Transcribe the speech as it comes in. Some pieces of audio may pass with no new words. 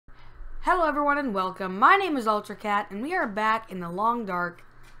Hello everyone and welcome. My name is Ultracatt and we are back in the long dark.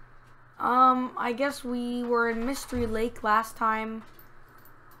 I guess we were in Mystery Lake last time.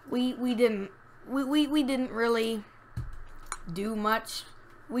 We didn't really do much.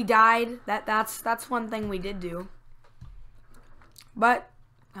 We died. That's one thing we did do. But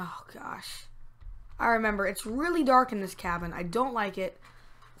oh gosh. I remember it's really dark in this cabin. I don't like it.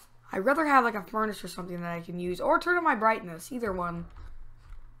 I'd rather have like a furnace or something that I can use, or turn on my brightness, either one.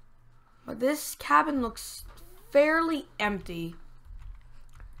 But this cabin looks fairly empty.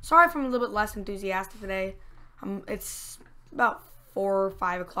 Sorry if I'm a little bit less enthusiastic today. It's about 4 or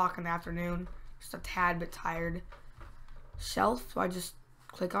 5 o'clock in the afternoon. Just a tad bit tired. Shelf, so I just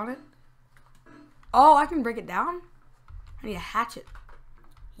click on it. Oh, I can break it down? I need a hatchet.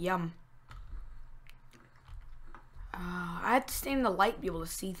 Yum. I have to stay in the light to be able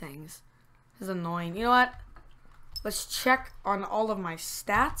to see things. This is annoying. You know what? Let's check on all of my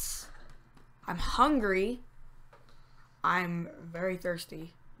stats. I'm hungry. I'm very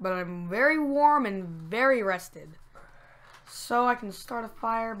thirsty. But I'm very warm and very rested. So I can start a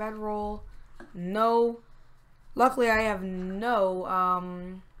fire, bedroll. No. Luckily I have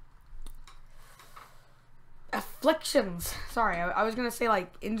no afflictions. Sorry, I was gonna say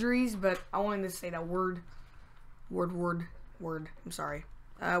like injuries, but I wanted to say that word. Word. I'm sorry.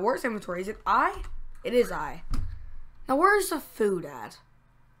 Where's inventory? Is it I? It is I. Now where's the food at?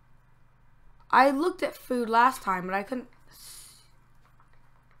 I looked at food last time, but I couldn't.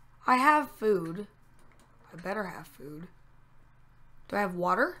 I have food. I better have food. Do I have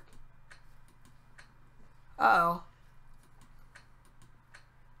water? Uh-oh.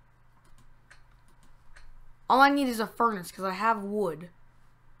 All I need is a furnace, because I have wood.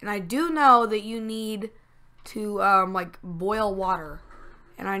 And I do know that you need to, like, boil water.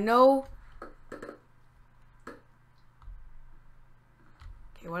 And I know...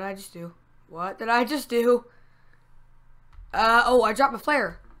 Okay, what did I just do? What did I just do? Oh, I dropped a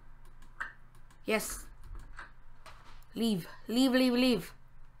flare. Yes. Leave. Leave.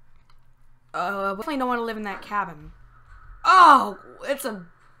 Definitely don't want to live in that cabin. Oh, it's a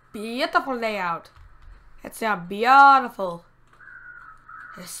beautiful layout. It's so beautiful.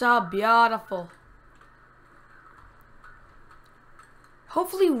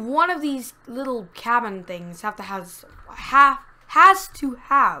 Hopefully one of these little cabin things has to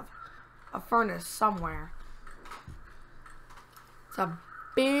have a furnace somewhere. It's a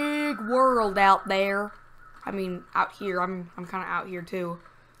big world out there. I mean, out here. I'm kind of out here too.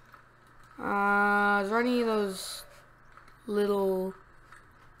 Is there any of those little,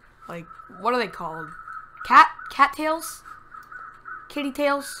 like, what are they called? Cat tails? Kitty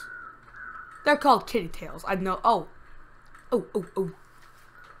tails? They're called kitty tails. I know. Oh.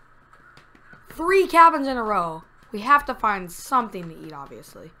 3 cabins in a row. We have to find something to eat,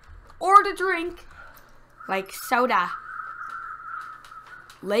 obviously. Or to drink. Like soda.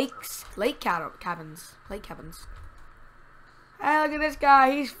 Lake cabins. Hey, look at this guy.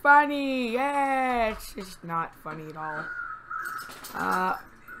 He's funny. Yeah, it's just not funny at all.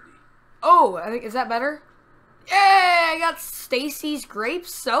 Oh, I think, is that better? Yay, I got Stacy's grape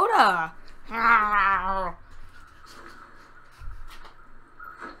soda.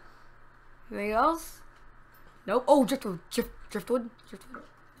 Anything else? Nope. Oh, driftwood.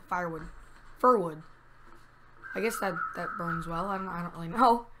 Firewood. Firwood. I guess that burns well. I don't really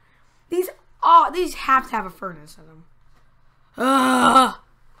know. These have to have a furnace in them. Ugh.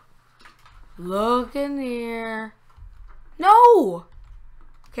 Look in here. No.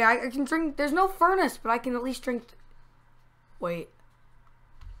 Okay, I can drink. There's no furnace, but I can at least drink. Wait.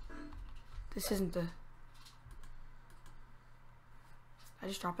 This isn't the. I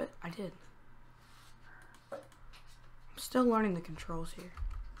just drop it? I did. I'm still learning the controls here.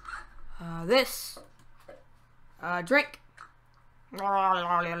 This. Drink.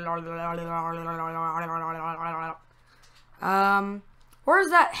 Where's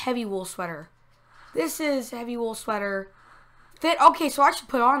that heavy wool sweater? This is heavy wool sweater. Fit. Okay, so I should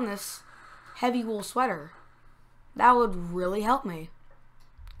put on this heavy wool sweater. That would really help me.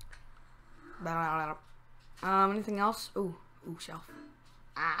 Anything else? Ooh, shelf.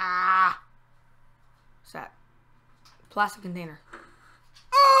 What's that? Plastic container.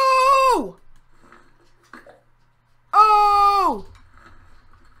 Oh!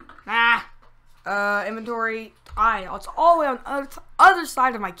 Inventory. It's all the way on the other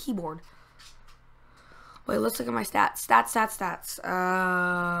side of my keyboard. Wait, let's look at my stats. Stats.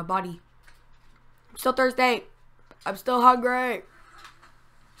 Body. I'm still thirsty. I'm still hungry.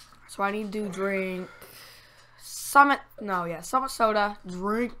 So I need to drink Summit soda.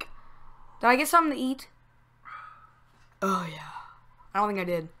 Drink. Did I get something to eat? Oh, yeah. I don't think I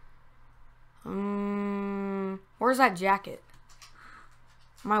did. Where's that jacket?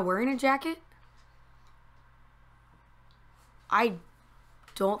 Am I wearing a jacket? I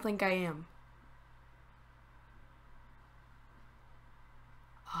don't think I am.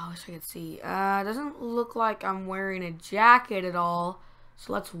 Oh, I wish I could see. Doesn't look like I'm wearing a jacket at all.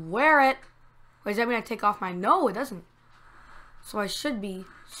 So let's wear it. Wait, does that mean I take off my... No, it doesn't. So I should be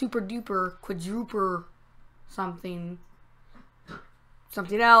super duper, quadruper, something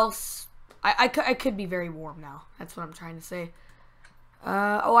else. I could be very warm now. That's what I'm trying to say.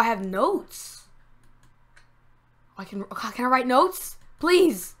 Oh, I have notes. Can I write notes?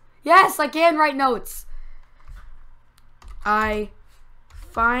 Please. Yes, I can write notes. I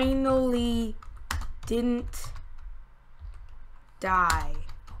finally didn't die.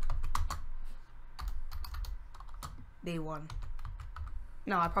 Day 1.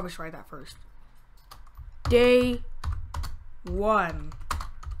 No, I probably should write that first. Day 1.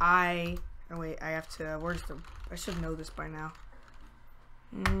 Oh wait, I have to, I should know this by now.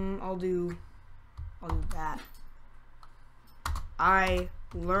 I'll do that. I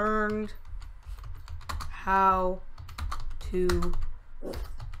learned how to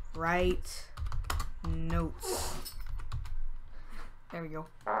write notes. There we go.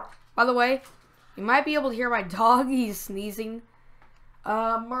 By the way, you might be able to hear my dog. He's sneezing.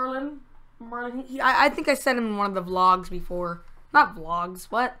 Merlin. I think I said him in one of the vlogs before. Not vlogs.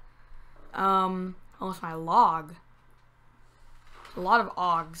 What? Almost my log. A lot of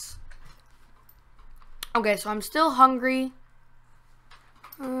ogs. Okay, so I'm still hungry.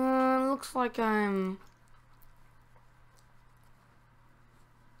 Looks like I'm...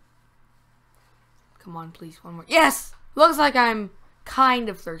 Come on, please, one more. Yes! Looks like I'm kind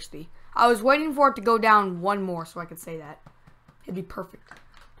of thirsty. I was waiting for it to go down one more so I could say that. It'd be perfect.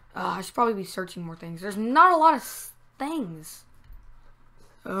 I should probably be searching more things. There's not a lot of things.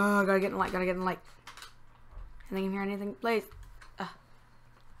 Gotta get in light, Anything in here, anything? Please.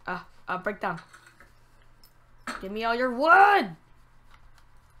 Break down. Give me all your wood!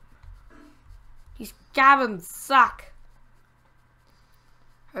 These cabins suck.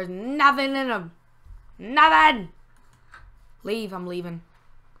 There's nothing in them. Nothing! Leave, I'm leaving.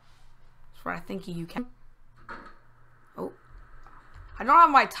 That's what I think you can. Oh. I don't have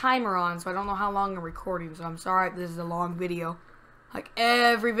my timer on, so I don't know how long I'm recording, so I'm sorry if this is a long video. Like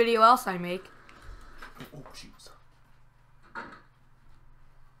every video else I make. Oh, jeez.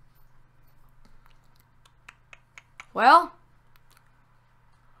 Well,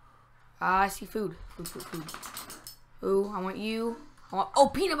 I see food. Food. Ooh, I want you.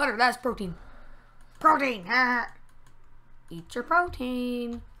 Oh, peanut butter. That's protein. Protein. Eat your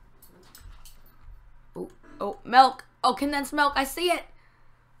protein. Oh, milk. Oh, condensed milk. I see it.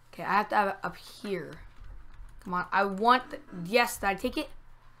 Okay, I have to have it up here. Come on. I want... Yes, did I take it?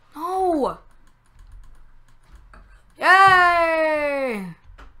 No. Yay!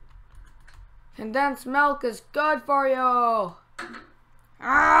 Condensed milk is good for you.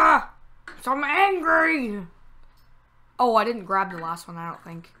 So I'm angry. Oh, I didn't grab the last one, I don't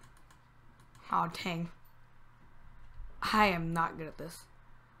think. Oh, dang. I am not good at this.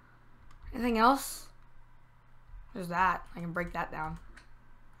 Anything else? There's that. I can break that down.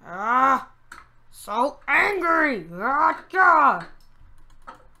 So angry. I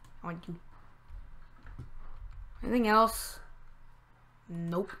want you. Anything else?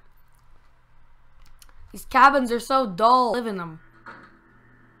 Nope. These cabins are so dull. Live in them.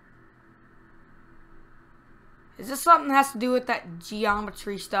 Is this something that has to do with that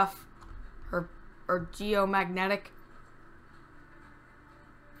geometry stuff? Or geomagnetic?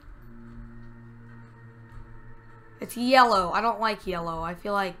 It's yellow. I don't like yellow. I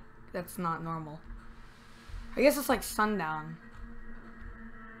feel like that's not normal. I guess it's like sundown.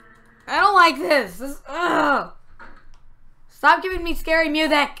 I don't like this. Ugh. Stop giving me scary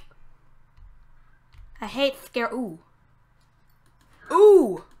music. I hate scare. Ooh.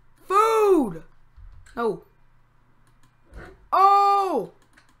 Ooh. Food. No. Oh.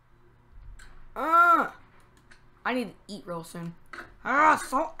 I need to eat real soon.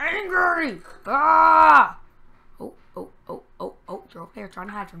 So angry. Oh. You're over there trying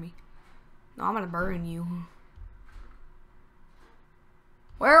to hide from me. No, I'm gonna burn you.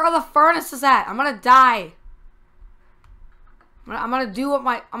 Where are the furnaces at? I'm gonna die. I'm gonna do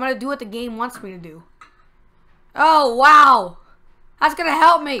what the game wants me to do. Oh wow, that's gonna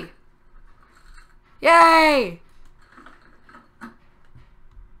help me. Yay!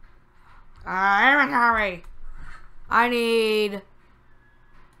 Inventory. I need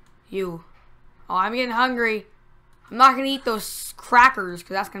you. Oh, I'm getting hungry. I'm not gonna eat those crackers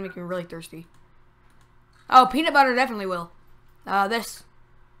because that's gonna make me really thirsty. Oh, peanut butter definitely will. This.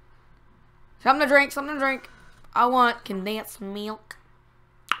 Something to drink, something to drink. I want condensed milk.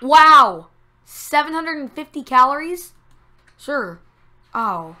 Wow! 750 calories? Sure.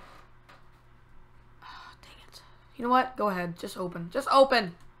 Oh. Dang it. You know what? Go ahead. Just open. Just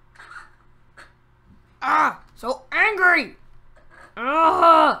open. Ah! So angry!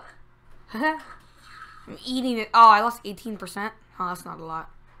 Ugh! I'm eating it. Oh, I lost 18%. Oh, that's not a lot.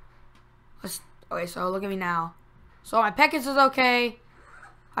 Okay, so look at me now. So my package is okay.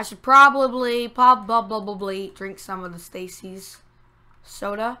 I should probably drink some of the Stacy's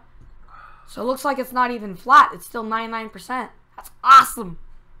soda. So it looks like it's not even flat. It's still 99%. That's awesome.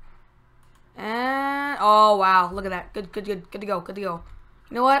 And oh wow, look at that. Good to go. You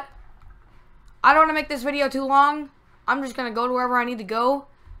know what? I don't want to make this video too long. I'm just gonna go to wherever I need to go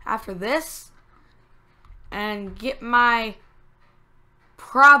after this and get my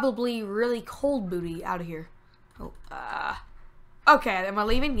probably really cold booty out of here. Oh, okay, am I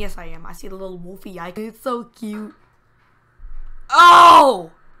leaving? Yes, I am. I see the little wolfy eye. It's so cute.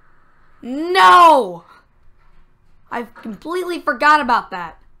 Oh! No! I completely forgot about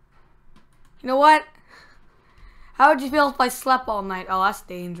that. You know what? How would you feel if I slept all night? Oh, that's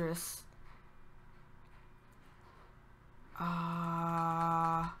dangerous. 2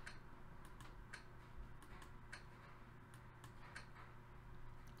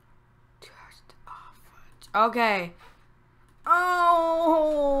 hours. Okay.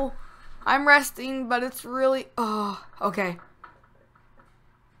 Oh, I'm resting, but it's really. Oh, okay.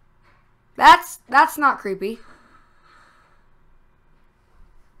 That's not creepy.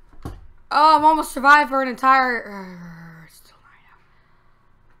 Oh, I'm almost survived for an entire. Still 9 hours.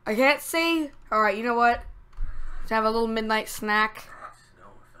 I can't see. All right, you know what? Let's have a little midnight snack.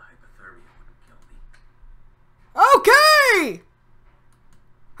 Okay.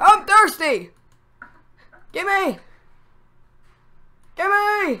 I'm thirsty. Gimme.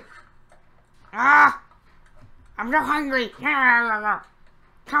 Ah! I'm so hungry. Come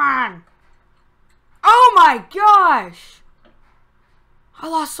on. Oh my gosh! I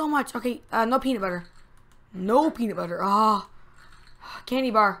lost so much. Okay, no peanut butter. No peanut butter. Ah, candy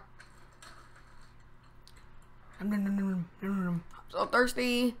bar. I'm so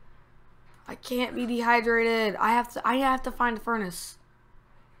thirsty. I can't be dehydrated. I have to find a furnace.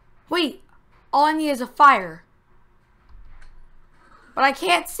 Wait, all I need is a fire. But I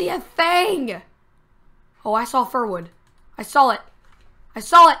can't see a thing. Oh, I saw firwood. I saw it. I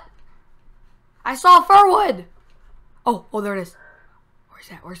saw firwood. Oh, there it is.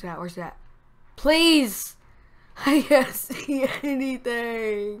 Where's that? Please. I can't see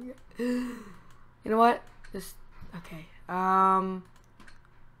anything. You know what? Just okay.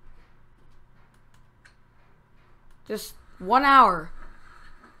 Just 1 hour.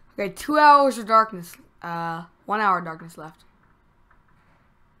 Okay, 2 hours of darkness. 1 hour of darkness left.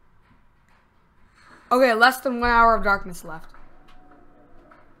 Okay, less than 1 hour of darkness left.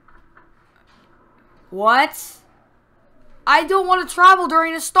 What? I don't want to travel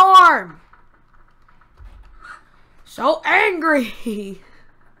during a storm. So angry.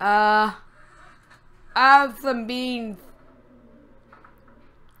 I have some beans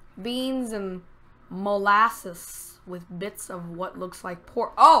and molasses with bits of what looks like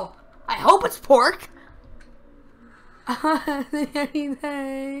pork. Oh, I hope it's pork.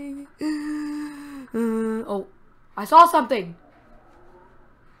 Anything. Oh, I saw something.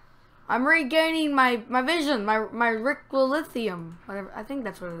 I'm regaining my vision, my lithium. Whatever. I think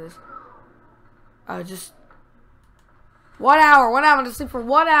that's what it is. Just 1 hour. 1 hour to sleep for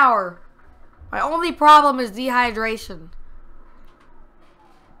 1 hour. My only problem is dehydration.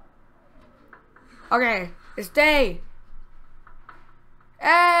 Okay, it's day.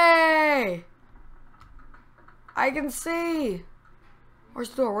 Hey! I can see.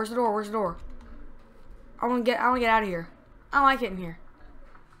 Where's the door? I wanna get out of here. I don't like it in here.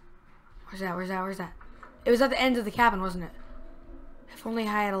 Where's that? It was at the end of the cabin, wasn't it? If only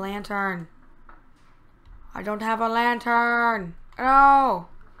I had a lantern. I don't have a lantern. No.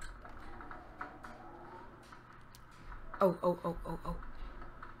 Oh.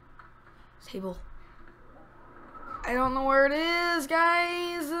 Table. I don't know where it is,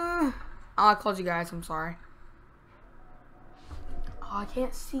 guys. Oh, I called you guys. I'm sorry. Oh, I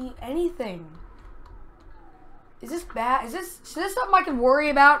can't see anything. Is this bad? Is this something I can worry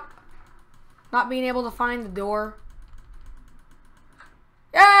about? Not being able to find the door.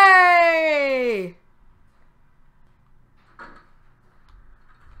 Yay!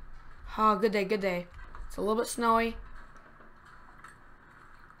 Oh, good day. It's a little bit snowy.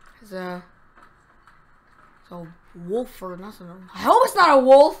 There's a wolf or nothing. I hope it's not a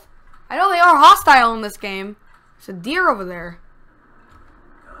wolf. I know they are hostile in this game. There's a deer over there.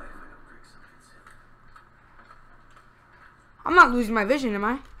 I'm not losing my vision, am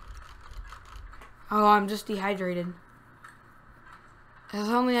I? Oh, I'm just dehydrated. If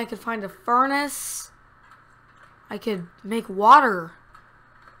only I could find a furnace. I could make water.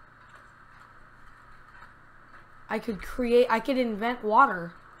 I could invent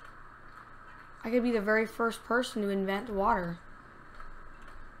water. I could be the very first person to invent water.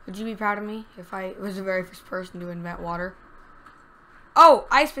 Would you be proud of me if I was the very first person to invent water? Oh,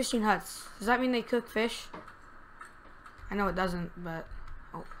 ice fishing huts. Does that mean they cook fish? I know it doesn't, but...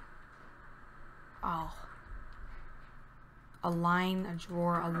 Oh. A line, a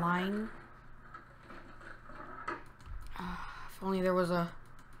drawer, a line. If only there was a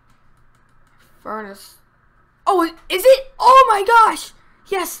furnace. Oh, is it? Oh my gosh!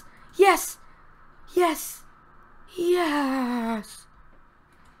 Yes, yes, yes, yes.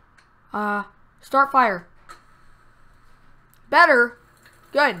 Start fire. Better.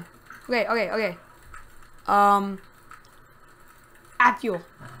 Good. Okay, okay, okay. Add fuel.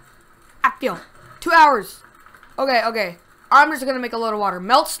 Add fuel. 2 hours. Okay, okay. I'm just gonna make a load of water.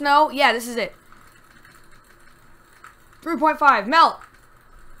 Melt snow. Yeah, this is it. 3.5. Melt.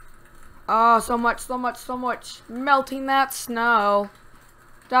 Oh, so much, so much, so much. Melting that snow.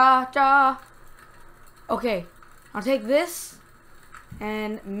 Da, da. Okay. I'll take this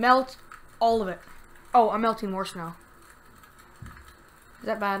and melt all of it. Oh, I'm melting more snow. Is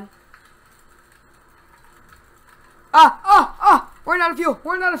that bad? We're out of fuel.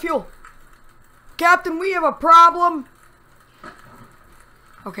 We're out of fuel. Captain, we have a problem.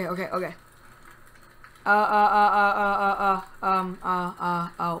 Okay, okay, okay.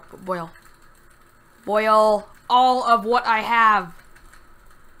 Boil. Boil all of what I have.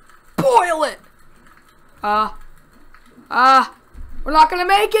 Boil it! We're not gonna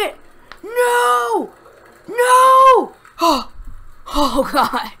make it! No! No! Oh,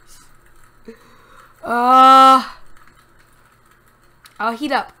 guys. I'll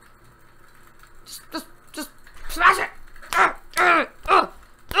heat up. Just smash it!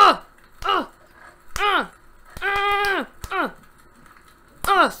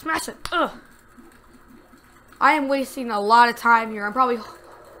 Smash it! I am wasting a lot of time here. I'm probably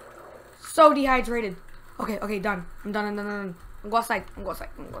so dehydrated. Okay, okay, done. I'm done. I'm done. I'm go outside. I'm go outside.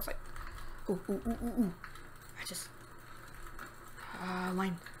 I'm go outside. Ooh. I just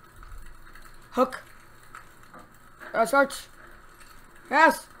line. Hook. Search.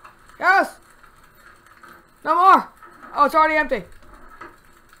 Yes. Yes. No more. Oh, it's already empty.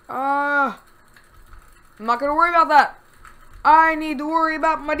 I'm not gonna worry about that. I need to worry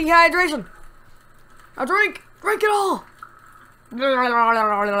about my dehydration. Now drink it all.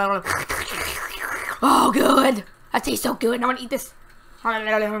 Oh, good. That tastes so good. I want to eat this.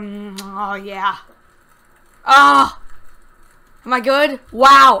 Oh, yeah. Ah. Am I good?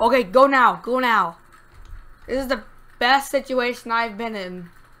 Wow. Okay, go now. Go now. This is the best situation I've been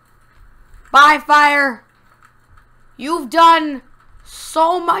in. Bye, fire. You've done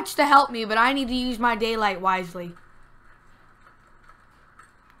so much to help me, but I need to use my daylight wisely.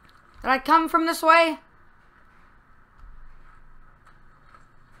 Did I come from this way?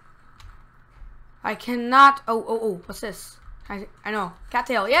 I cannot. Oh. What's this? I know.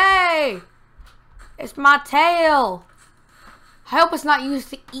 Cattail. Yay! It's my tail. I hope it's not used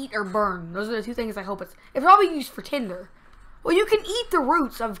to eat or burn. Those are the two things I hope it's probably used for tinder. Well, you can eat the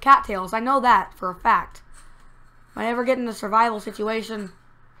roots of cattails. I know that for a fact. If I ever get in a survival situation,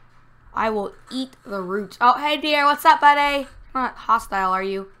 I will eat the roots. Oh, hey dear, what's up, buddy? You're not hostile, are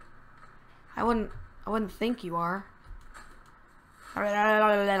you? I wouldn't think you are.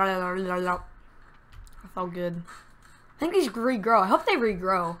 That felt good. I think these regrow. I hope they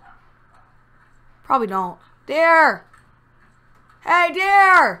regrow. Probably don't. Deer! Hey,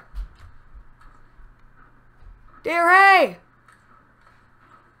 deer! Deer, hey!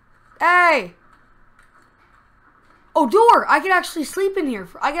 Hey! Oh, door! I can actually sleep in here.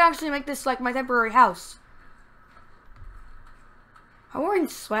 I can actually make this like my temporary house. I'm wearing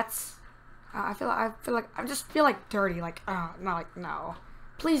sweats. I just feel like dirty. Like, not like, no.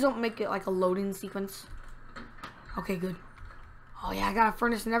 Please don't make it like a loading sequence. Okay, good. Oh yeah, I got a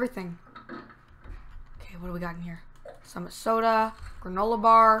furnace and everything. Okay, what do we got in here? Some soda, granola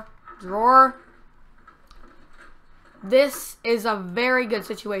bar, drawer. This is a very good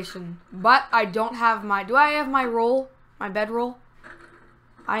situation, but I don't have my, do I have my roll? My bedroll?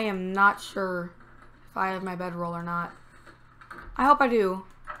 I am not sure if I have my bedroll or not. I hope I do.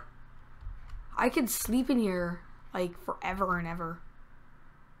 I could sleep in here like forever and ever.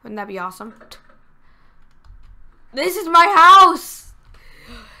 Wouldn't that be awesome? This is my house!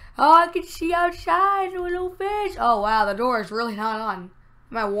 Oh, I can see outside a little fish. Oh wow, the door is really not on.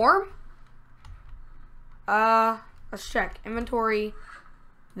 Am I warm? Let's check. Inventory.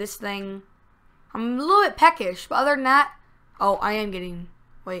 This thing. I'm a little bit peckish, but other than that... Oh, I am getting...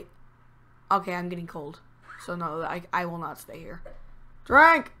 Wait. Okay, I'm getting cold. So no, I will not stay here.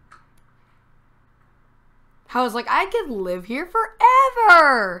 Drink! I was like, I could live here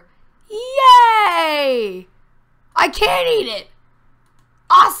forever! Yay! I can't eat it!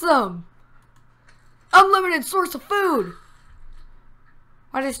 Awesome! Unlimited source of food!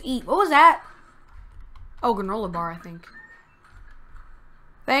 Why just eat? What was that? Oh, granola bar, I think.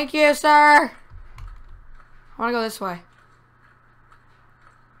 Thank you, sir! I want to go this way.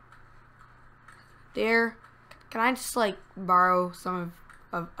 Dear, can I just, like, borrow some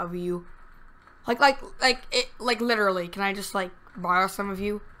of you? Like literally, can I just, like, borrow some of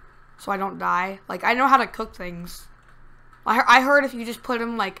you? So I don't die? Like, I know how to cook things. I heard if you just put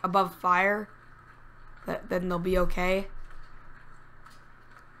them, like, above fire, then they'll be okay.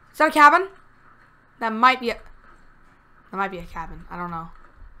 Is that a cabin? That might be a cabin. I don't know.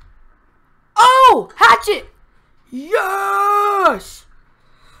 Oh! Hatchet! Yes!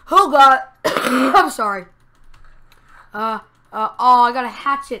 Oh, God. I'm sorry. Oh, I got a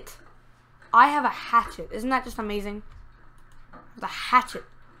hatchet. I have a hatchet. Isn't that just amazing? The hatchet.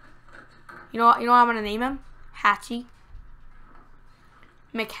 You know what I'm gonna name him? Hatchy.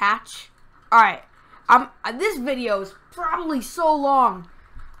 McHatch. Alright. This video is probably so long.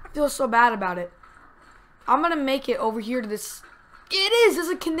 I feel so bad about it. I'm gonna make it over here to this. It is! It's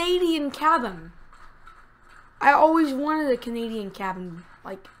a Canadian cabin. I always wanted a Canadian cabin.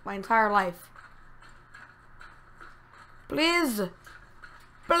 Like, my entire life. Please.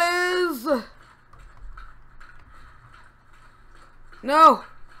 Please. No.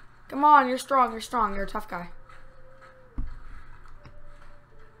 Come on, you're strong. You're strong. You're a tough guy.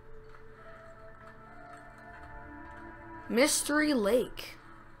 Mystery Lake.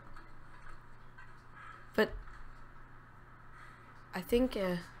 But I think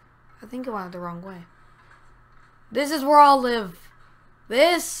I went the wrong way. This is where I'll live.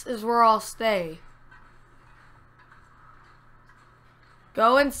 This is where I'll stay.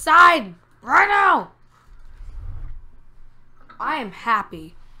 Go inside right now. I am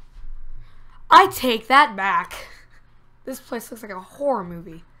happy. I take that back. This place looks like a horror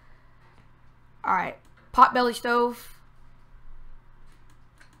movie. Alright. Potbelly stove.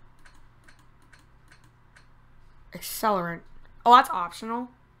 Accelerant. Oh, that's optional.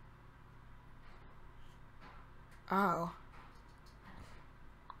 Oh.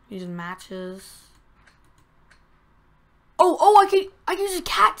 Using matches. Oh, I can use a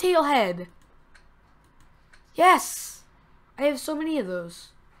cattail head. Yes. I have so many of those.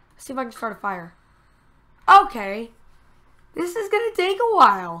 Let's see if I can start a fire. Okay. This is gonna take a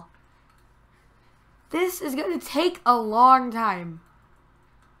while. This is gonna take a long time.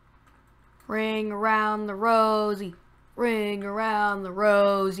 Ring around the rosy. Ring around the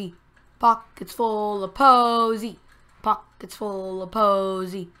rosy. Pockets full of posy. Pockets full of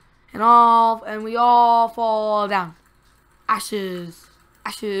posy. And we all fall down. Ashes.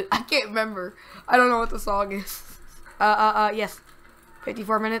 Ashes. I can't remember. I don't know what the song is. Yes.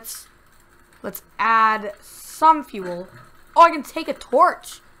 54 minutes. Let's add some fuel. Oh, I can take a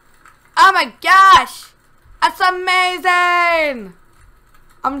torch. Oh my gosh. That's amazing.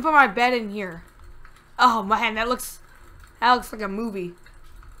 I'm gonna put my bed in here. Oh man, that looks like a movie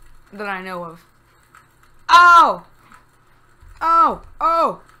that I know of. Oh! Oh!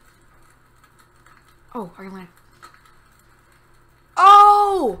 Oh! Oh, I can land.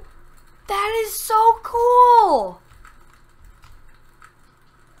 Oh! That is so cool!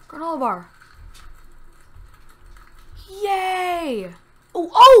 Granola bar. Yay! Oh,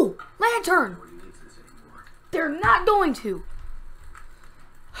 oh! Lantern! They're not going to.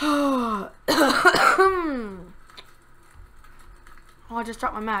 Oh, I just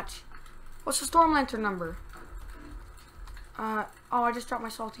dropped my match. What's the storm lantern number? Oh, I just dropped my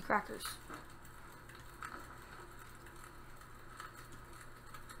salty crackers.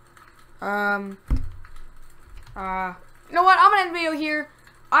 You know what? I'm gonna end the video here.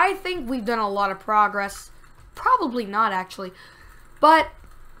 I think we've done a lot of progress. Probably not, actually. But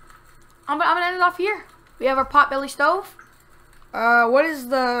I'm gonna end it off here. We have our potbelly stove. What is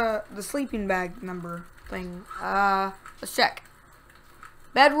the sleeping bag number thing? Let's check.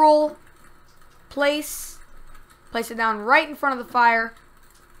 Bedroll. Place it down right in front of the fire.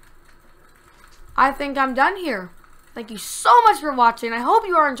 I think I'm done here. Thank you so much for watching. I hope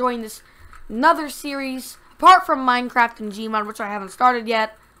you are enjoying this another series. Apart from Minecraft and Gmod, which I haven't started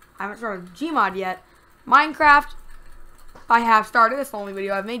yet. I haven't started Gmod yet. Minecraft, I have started. It's the only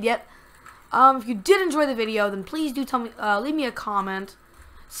video I've made yet. If you did enjoy the video, then please do tell me, leave me a comment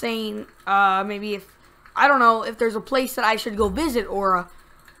saying maybe if I don't know if there's a place that I should go visit, or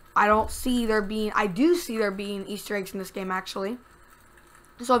I do see there being Easter eggs in this game, actually.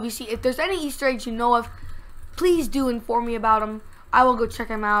 So if there's any Easter eggs you know of, please do inform me about them. I will go check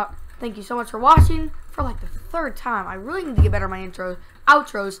them out. Thank you so much for watching for like the 3rd time. I really need to get better at my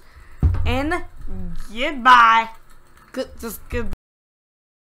outros. And goodbye. Just goodbye.